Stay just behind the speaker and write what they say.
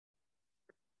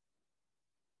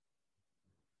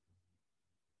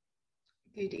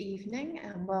Good evening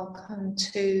and welcome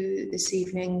to this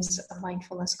evening's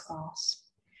mindfulness class.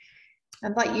 I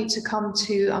invite you to come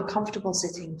to a comfortable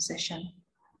sitting position.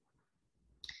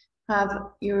 Have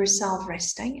yourself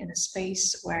resting in a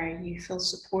space where you feel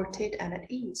supported and at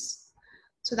ease.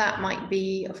 So that might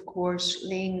be, of course,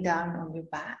 laying down on your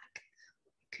back.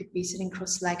 It could be sitting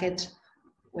cross-legged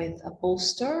with a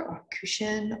bolster or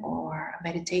cushion or a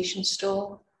meditation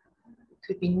stool. It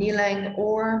could be kneeling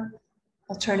or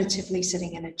alternatively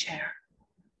sitting in a chair.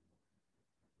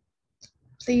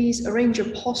 Please arrange your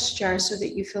posture so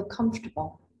that you feel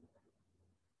comfortable.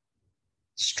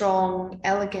 Strong,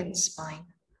 elegant spine.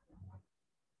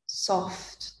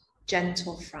 Soft,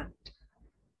 gentle front.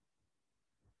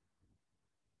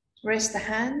 Rest the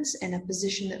hands in a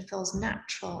position that feels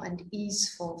natural and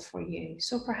easeful for you.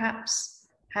 So perhaps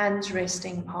hands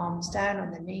resting palms down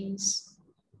on the knees,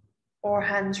 or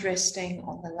hands resting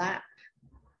on the lap,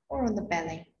 or on the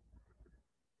belly.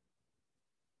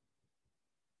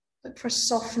 Look for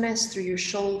softness through your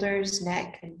shoulders,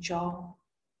 neck, and jaw.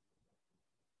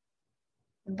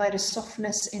 Invite a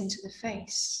softness into the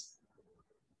face.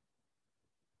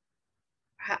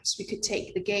 Perhaps we could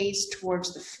take the gaze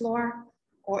towards the floor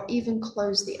or even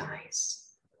close the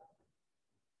eyes.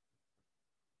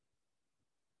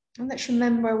 And let's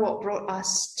remember what brought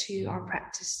us to our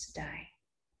practice today.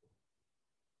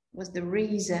 Was the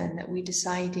reason that we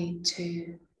decided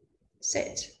to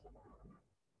sit.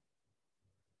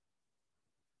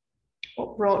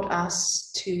 What brought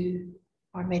us to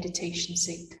our meditation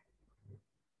seat?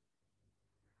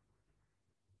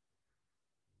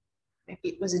 Maybe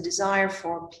it was a desire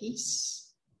for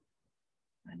peace,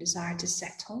 a desire to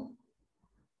settle.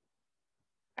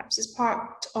 Perhaps it's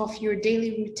part of your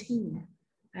daily routine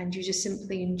and you just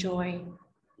simply enjoy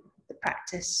the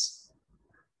practice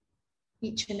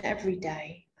each and every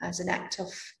day as an act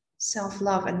of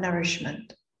self-love and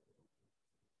nourishment.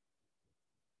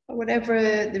 But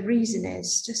whatever the reason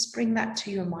is, just bring that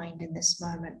to your mind in this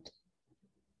moment.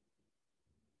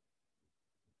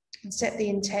 And set the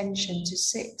intention to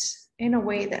sit in a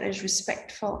way that is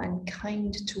respectful and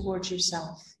kind towards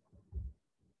yourself,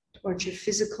 towards your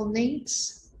physical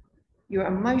needs, your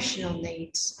emotional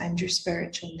needs, and your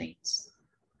spiritual needs.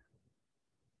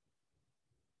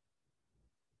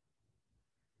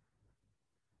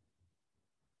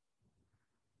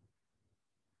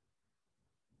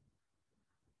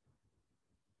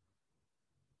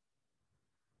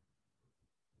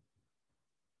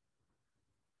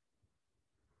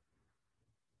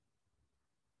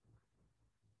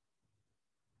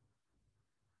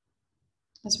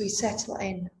 As we settle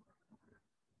in,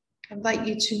 I invite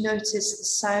you to notice the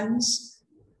sounds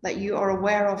that you are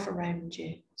aware of around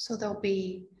you. So there'll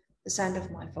be the sound of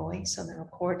my voice on the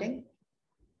recording.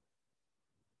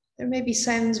 There may be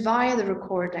sounds via the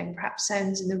recording, perhaps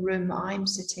sounds in the room I'm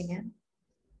sitting in,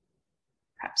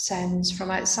 perhaps sounds from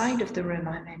outside of the room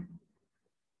I'm in.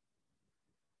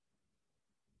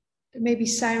 There may be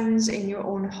sounds in your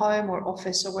own home or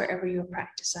office or wherever you're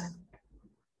practicing.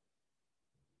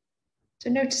 So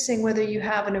noticing whether you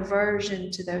have an aversion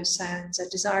to those sounds, a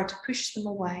desire to push them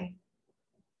away,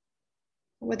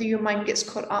 or whether your mind gets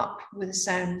caught up with a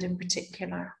sound in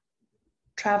particular,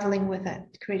 traveling with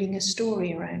it, creating a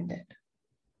story around it.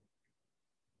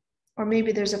 Or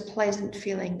maybe there's a pleasant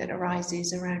feeling that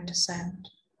arises around a sound.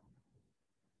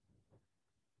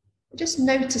 Just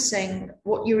noticing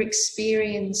what your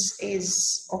experience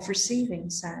is of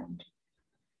receiving sound.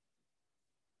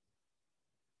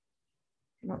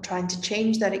 We're not trying to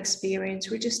change that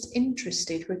experience, we're just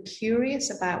interested, we're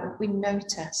curious about what we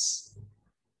notice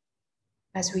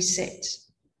as we sit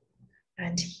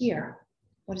and hear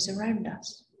what is around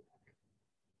us.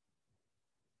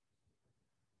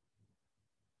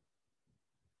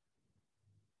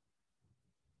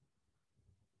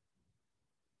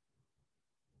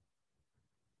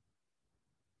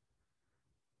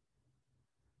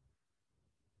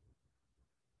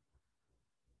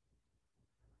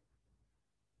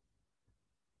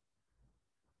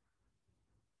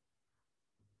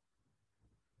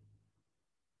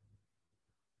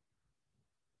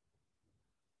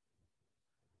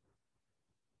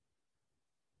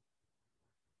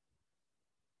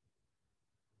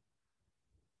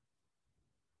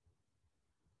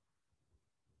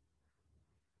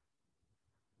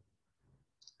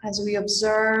 As we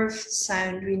observe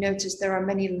sound, we notice there are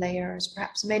many layers,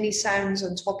 perhaps many sounds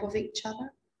on top of each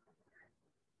other.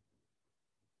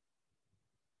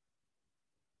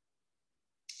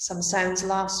 Some sounds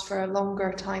last for a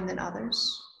longer time than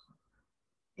others.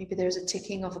 Maybe there's a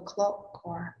ticking of a clock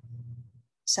or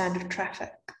sound of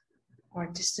traffic or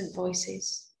distant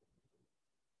voices.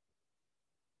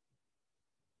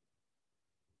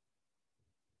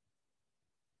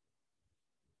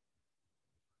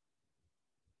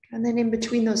 And then in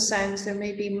between those sounds, there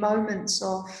may be moments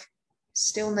of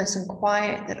stillness and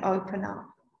quiet that open up.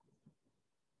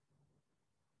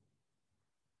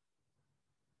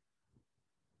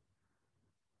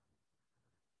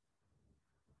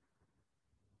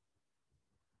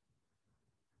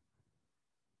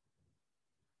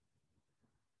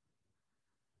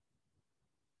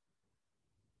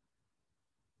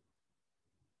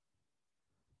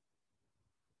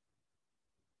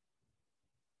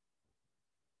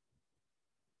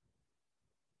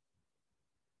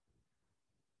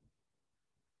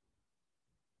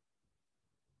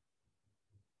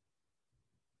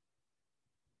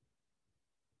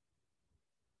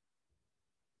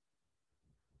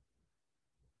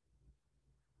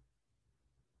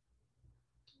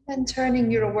 And turning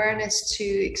your awareness to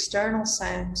external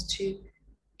sounds, to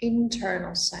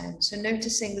internal sounds. So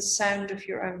noticing the sound of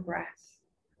your own breath.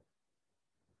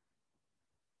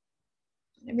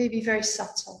 It may be very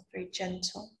subtle, very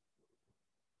gentle.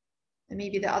 And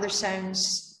maybe the other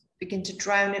sounds begin to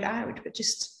drown it out, but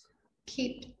just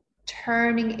keep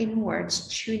turning inwards,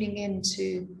 tuning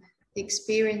into the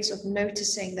experience of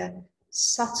noticing the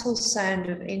subtle sound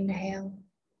of inhale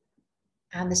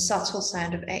and the subtle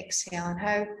sound of exhale, and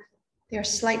how they are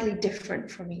slightly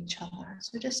different from each other.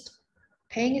 So just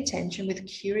paying attention with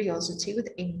curiosity, with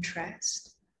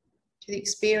interest, to the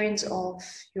experience of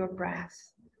your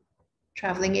breath,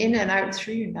 traveling in and out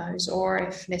through your nose, or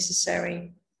if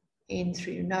necessary, in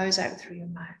through your nose, out through your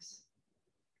mouth.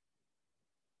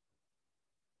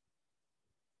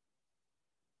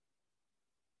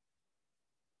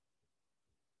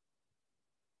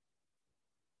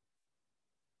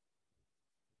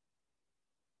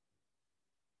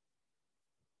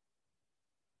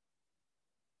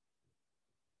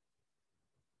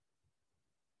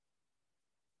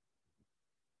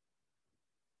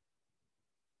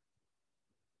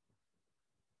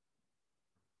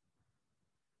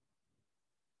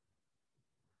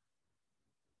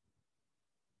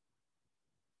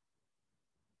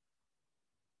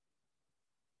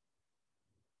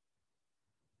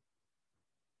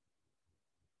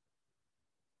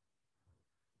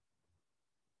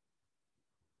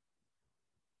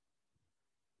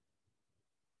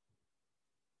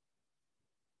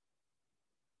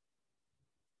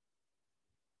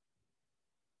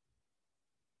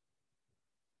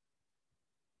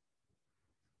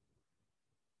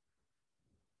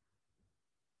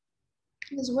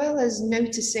 As well as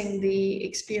noticing the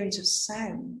experience of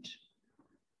sound,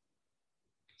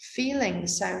 feeling the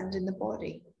sound in the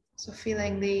body. So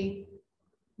feeling the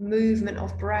movement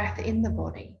of breath in the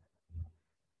body.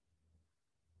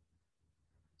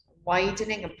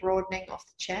 Widening and broadening of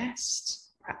the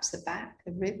chest, perhaps the back,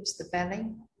 the ribs, the belly.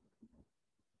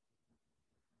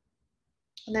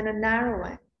 And then a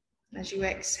narrowing as you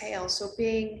exhale. So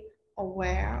being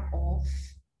aware of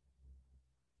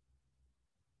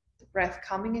the breath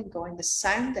coming and going, the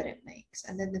sound that it makes,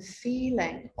 and then the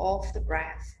feeling of the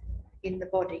breath in the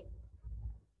body.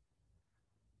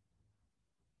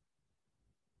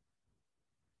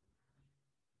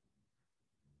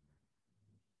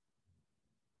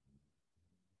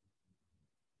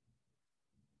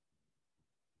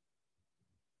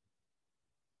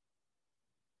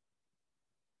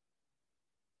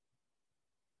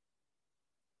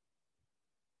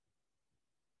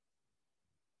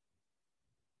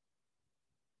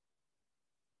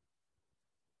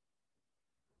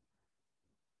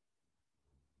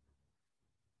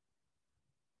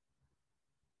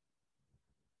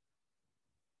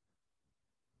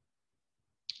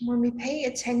 When we pay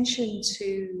attention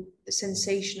to the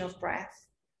sensation of breath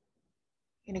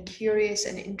in a curious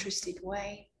and interested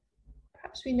way,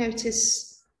 perhaps we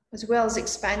notice, as well as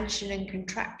expansion and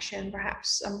contraction,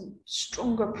 perhaps a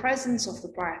stronger presence of the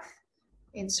breath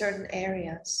in certain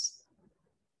areas.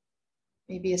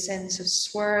 Maybe a sense of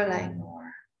swirling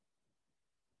or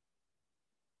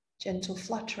gentle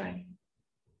fluttering.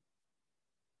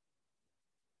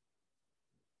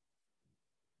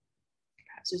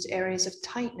 Perhaps there's areas of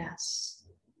tightness,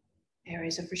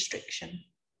 areas of restriction.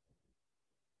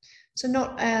 So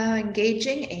not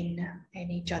engaging in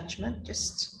any judgment,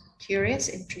 just curious,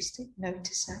 interested,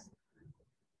 noticing,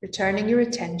 returning your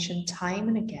attention time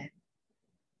and again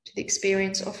to the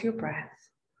experience of your breath,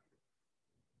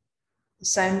 the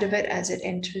sound of it as it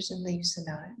enters and leaves the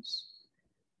nose,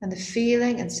 and the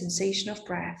feeling and sensation of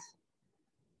breath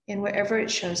in wherever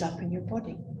it shows up in your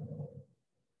body.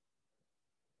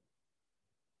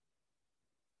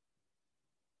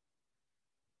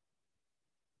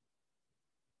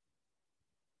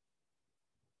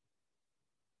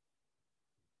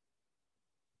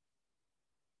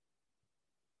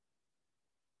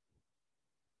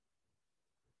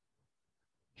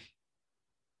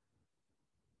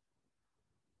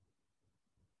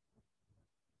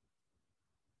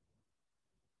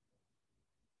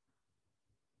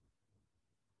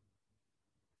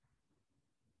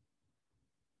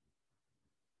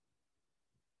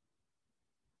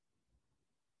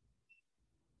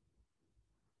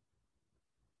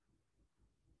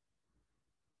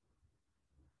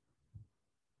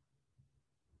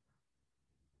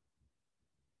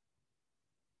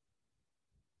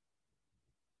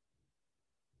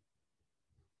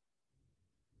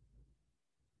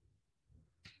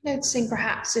 Noticing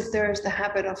perhaps if there is the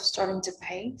habit of starting to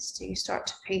pace, do you start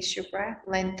to pace your breath,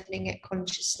 lengthening it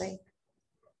consciously,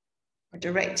 or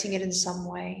directing it in some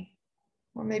way,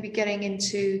 or maybe getting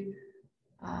into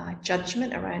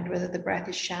judgment around whether the breath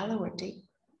is shallow or deep.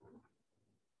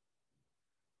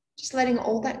 Just letting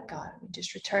all that go,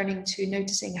 just returning to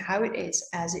noticing how it is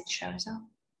as it shows up.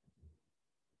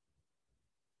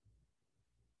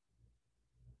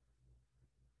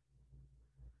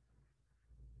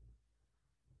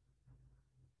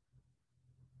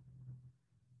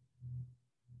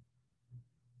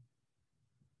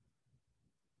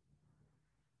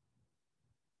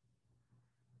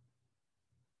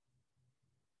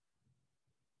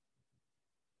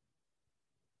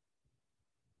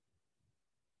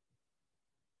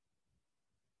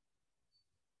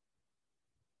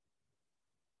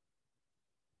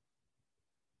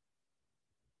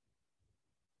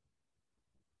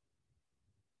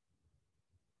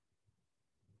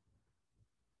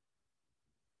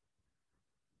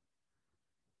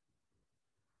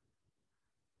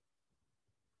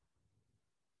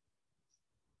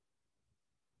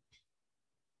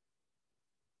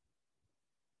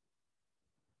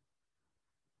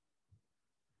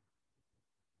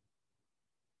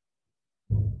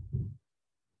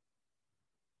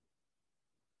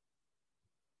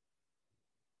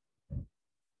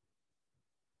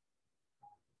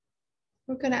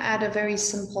 We're going to add a very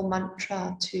simple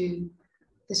mantra to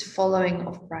this following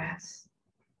of breath.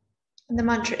 And the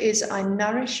mantra is, I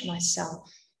nourish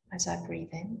myself as I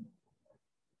breathe in.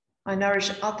 I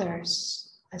nourish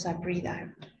others as I breathe out.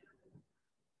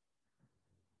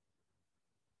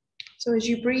 So as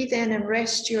you breathe in and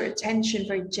rest your attention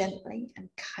very gently and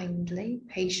kindly,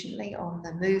 patiently on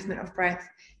the movement of breath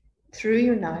through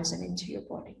your nose and into your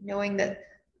body, knowing that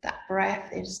that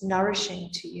breath is nourishing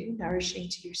to you, nourishing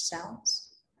to your cells,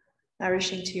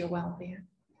 nourishing to your well-being.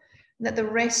 And that the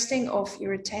resting of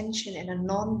your attention in a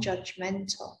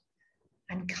non-judgmental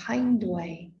and kind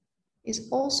way is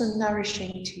also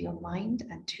nourishing to your mind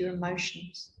and to your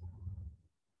emotions.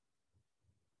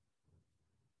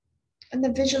 And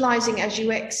then visualizing as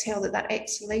you exhale that that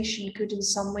exhalation could in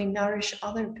some way nourish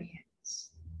other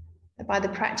beings. That by the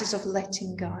practice of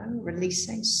letting go,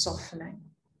 releasing, softening,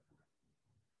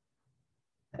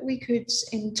 that we could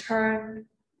in turn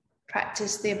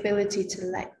practice the ability to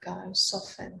let go,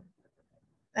 soften,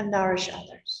 and nourish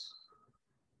others.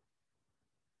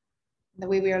 The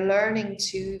way we are learning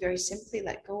to very simply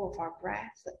let go of our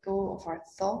breath, let go of our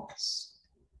thoughts,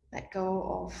 let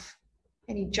go of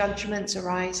any judgments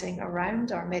arising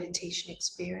around our meditation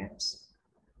experience.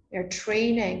 We are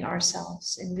training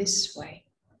ourselves in this way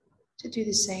to do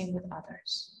the same with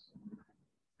others.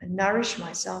 I nourish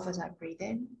myself as I breathe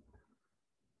in.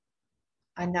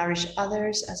 I nourish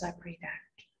others as I breathe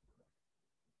out.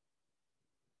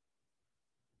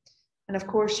 And of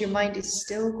course, your mind is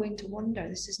still going to wander.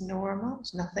 This is normal.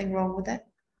 There's nothing wrong with it.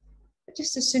 But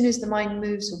just as soon as the mind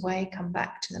moves away, come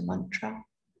back to the mantra.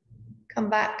 Come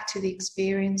back to the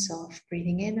experience of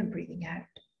breathing in and breathing out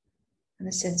and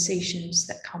the sensations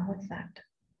that come with that.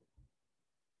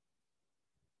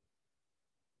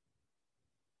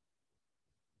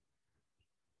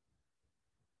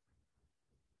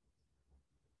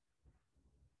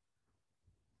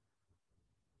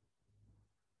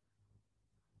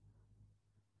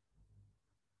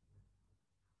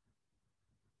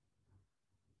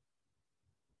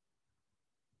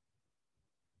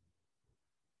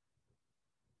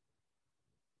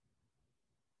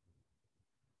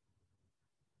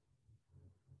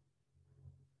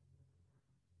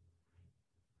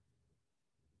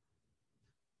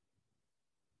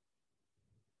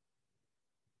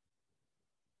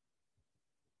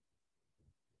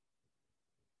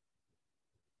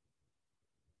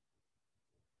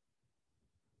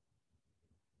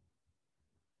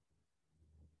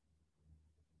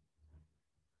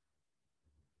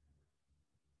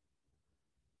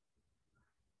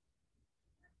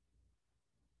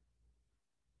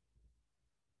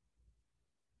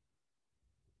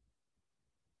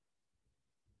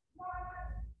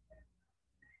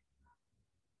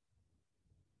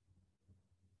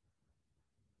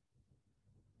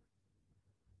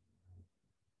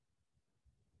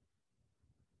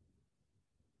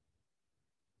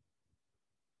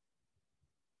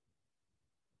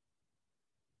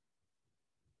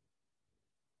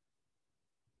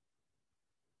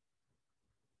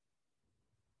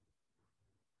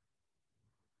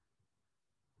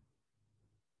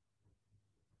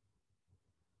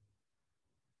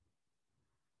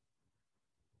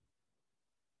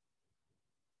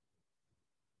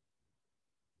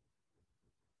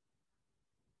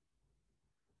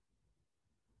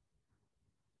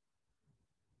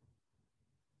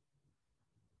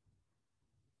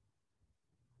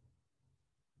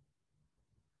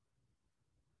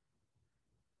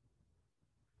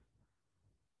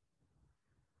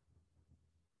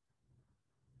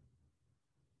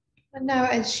 And now,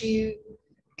 as you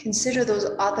consider those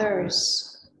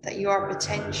others that you are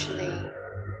potentially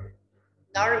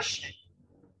nourishing,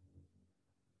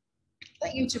 I'd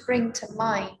like you to bring to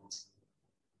mind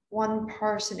one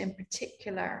person in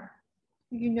particular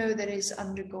who you know that is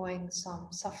undergoing some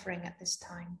suffering at this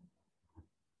time.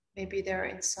 Maybe they're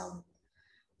in some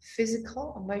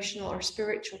physical, emotional, or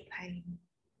spiritual pain.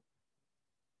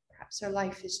 Perhaps their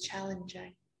life is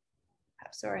challenging.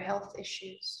 Perhaps there are health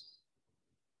issues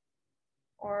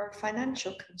or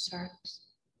financial concerns.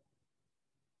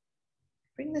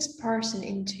 Bring this person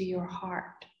into your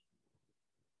heart.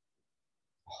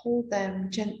 Hold them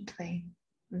gently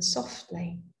and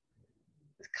softly,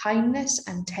 with kindness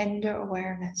and tender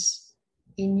awareness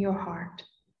in your heart.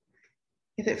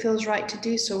 If it feels right to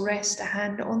do so, rest a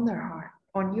hand on their heart,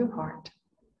 on your heart.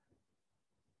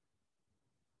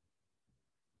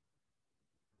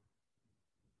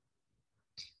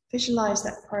 Visualize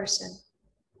that person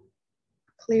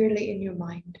clearly in your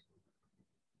mind.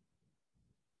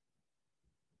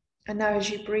 And now as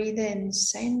you breathe in,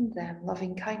 send them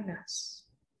loving kindness.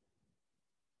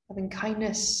 Loving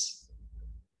kindness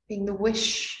being the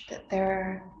wish that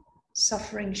their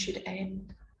suffering should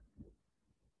end,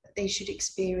 that they should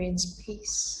experience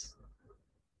peace,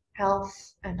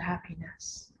 health, and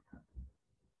happiness,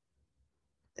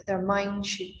 that their mind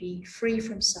should be free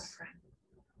from suffering.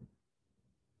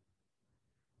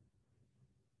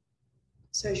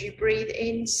 So as you breathe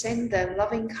in, send them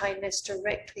loving kindness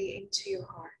directly into your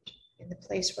heart, in the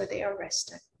place where they are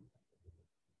resting.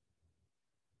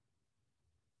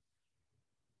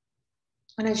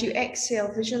 And as you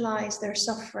exhale, visualize their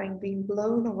suffering being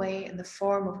blown away in the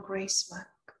form of grey smoke,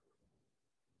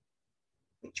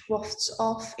 which wafts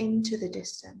off into the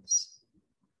distance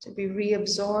to be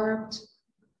reabsorbed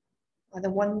by the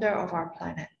wonder of our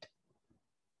planet.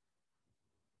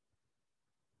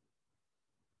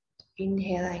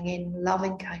 Inhaling in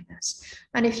loving kindness.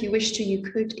 And if you wish to, you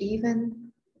could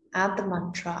even add the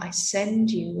mantra, I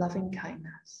send you loving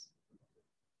kindness,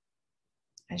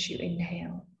 as you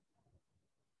inhale.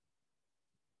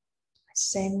 I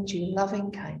send you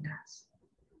loving kindness.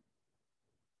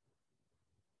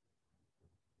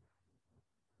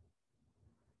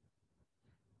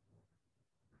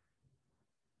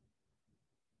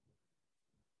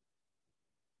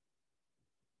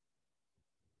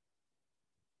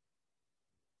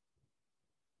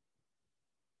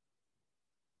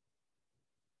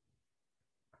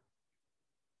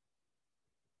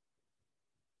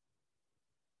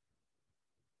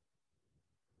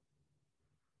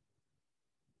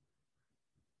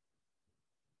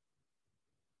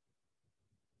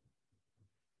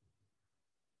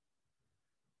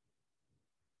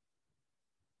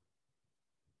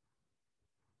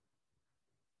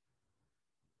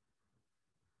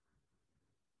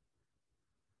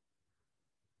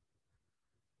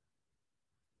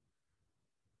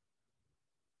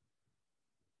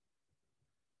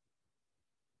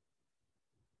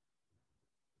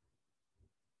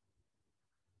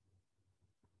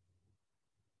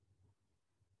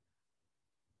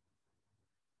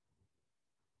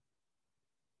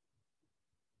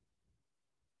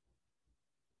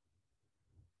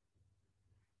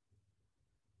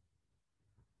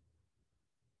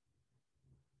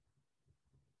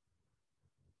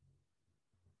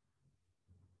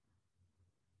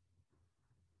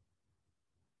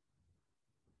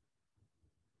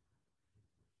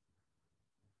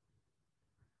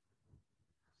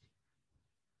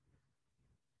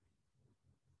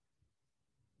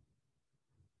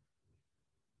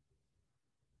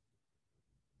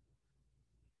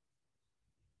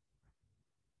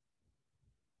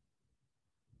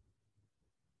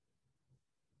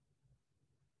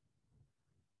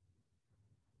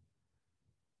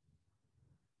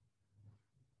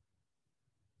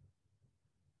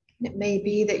 It may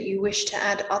be that you wish to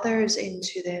add others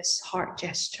into this heart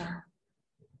gesture.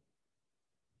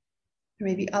 There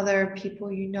may be other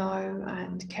people you know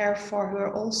and care for who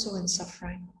are also in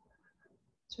suffering.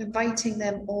 So inviting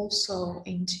them also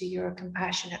into your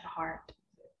compassionate heart,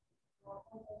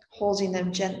 holding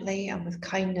them gently and with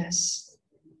kindness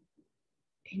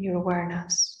in your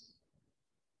awareness.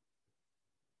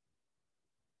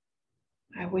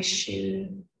 I wish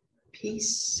you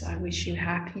peace. I wish you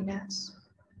happiness.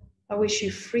 I wish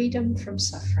you freedom from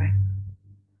suffering.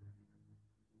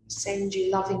 Send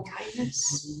you loving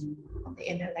kindness on the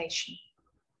inhalation.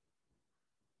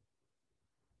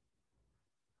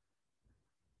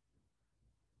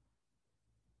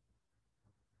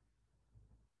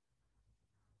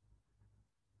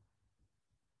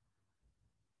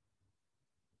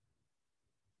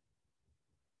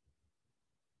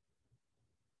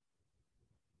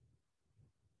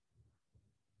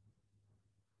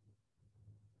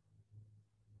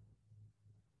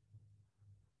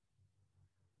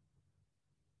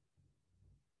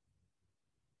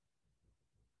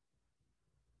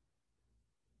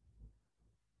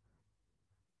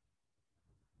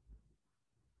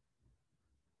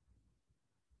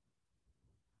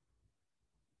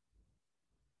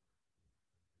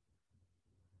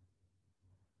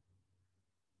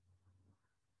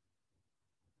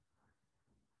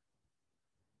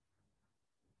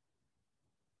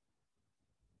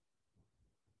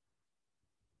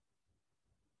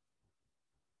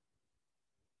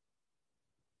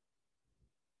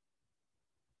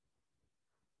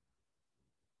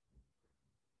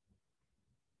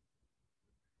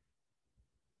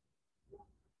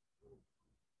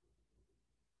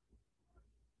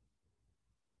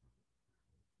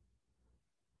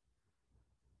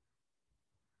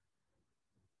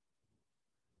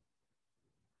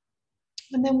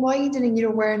 And then widening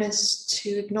your awareness to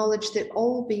acknowledge that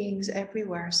all beings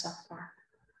everywhere suffer.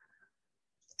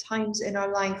 At times in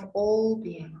our life, all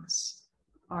beings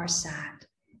are sad,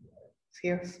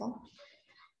 fearful,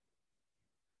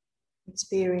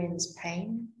 experience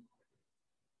pain,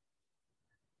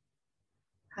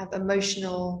 have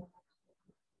emotional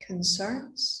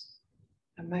concerns,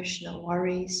 emotional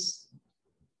worries,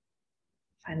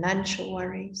 financial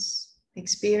worries,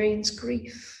 experience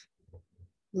grief,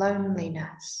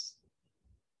 loneliness.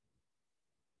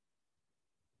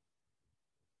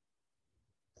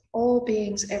 All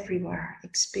beings everywhere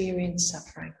experience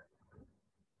suffering.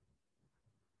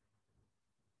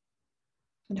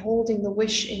 And holding the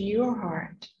wish in your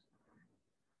heart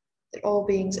that all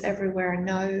beings everywhere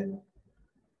know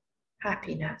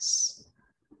happiness,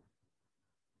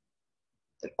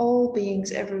 that all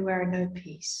beings everywhere know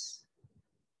peace,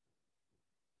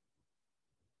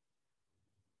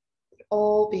 that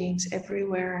all beings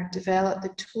everywhere develop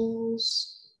the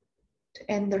tools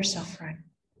to end their suffering.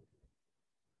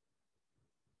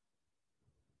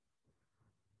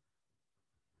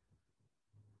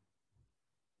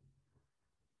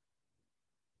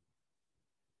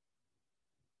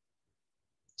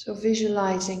 So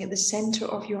visualizing at the center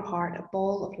of your heart a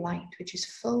ball of light which is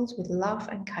filled with love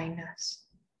and kindness.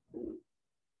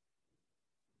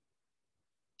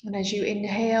 And as you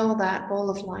inhale that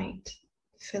ball of light,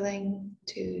 filling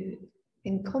to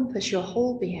encompass your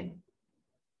whole being,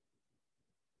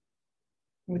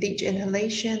 with each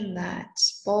inhalation, that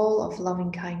ball of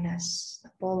loving kindness,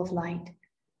 that ball of light,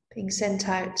 being sent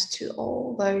out to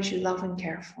all those you love and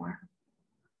care for.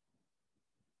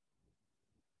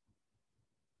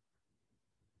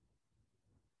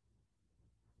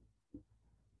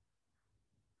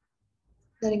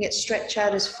 Letting it stretch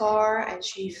out as far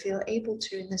as you feel able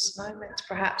to in this moment,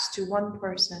 perhaps to one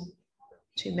person,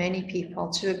 to many people,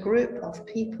 to a group of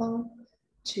people,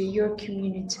 to your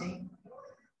community,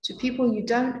 to people you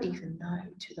don't even know,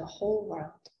 to the whole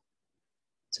world.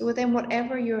 So within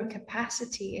whatever your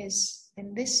capacity is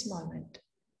in this moment,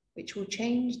 which will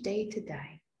change day to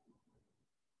day,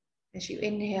 as you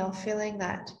inhale, filling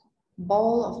that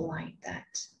ball of light, that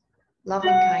loving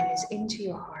kindness into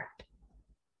your heart,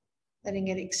 letting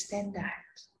it extend out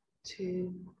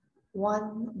to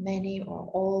one, many,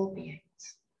 or all beings.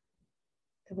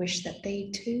 The wish that they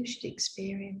too should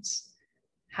experience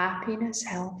happiness,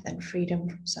 health, and freedom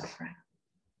from suffering.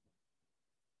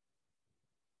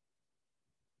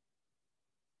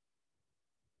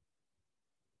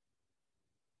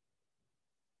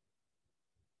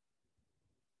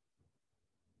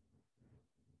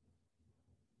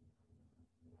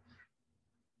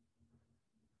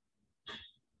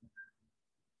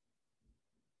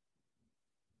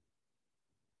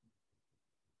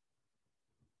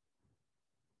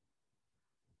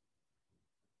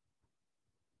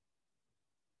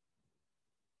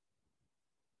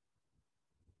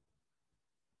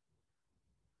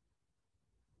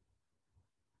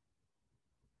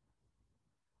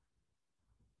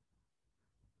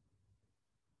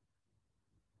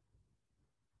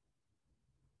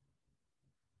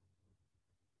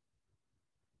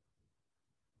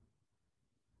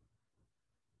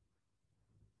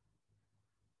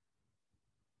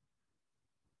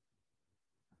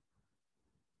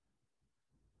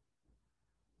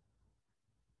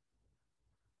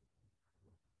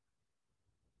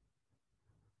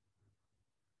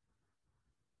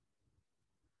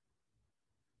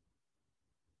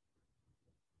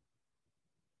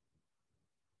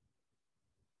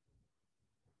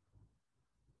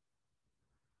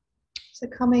 So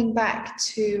coming back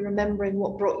to remembering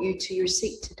what brought you to your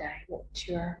seat today, what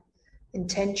your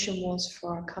intention was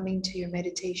for coming to your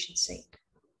meditation seat.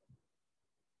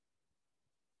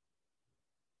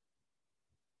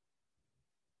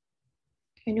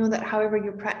 I know that however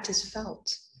your practice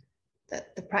felt,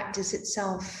 that the practice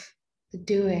itself, the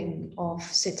doing of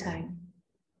sitting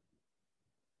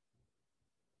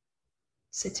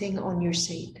on your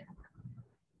seat,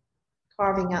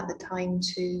 carving out the time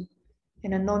to,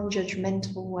 in a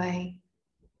non-judgmental way,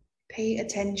 pay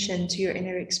attention to your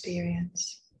inner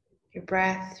experience, your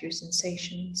breath, your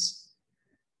sensations,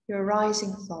 your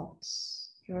arising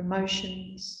thoughts, your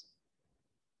emotions.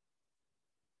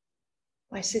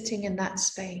 By sitting in that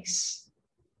space,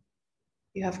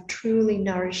 you have truly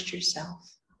nourished yourself.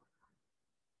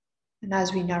 And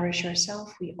as we nourish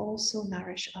ourselves, we also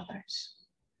nourish others.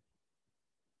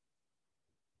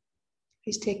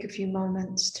 Please take a few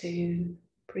moments to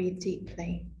breathe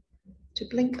deeply, to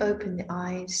blink open the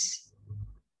eyes,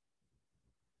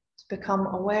 to become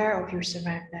aware of your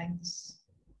surroundings,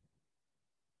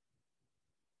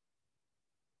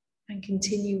 and and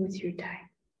continue with your day.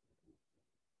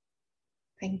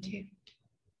 Thank you.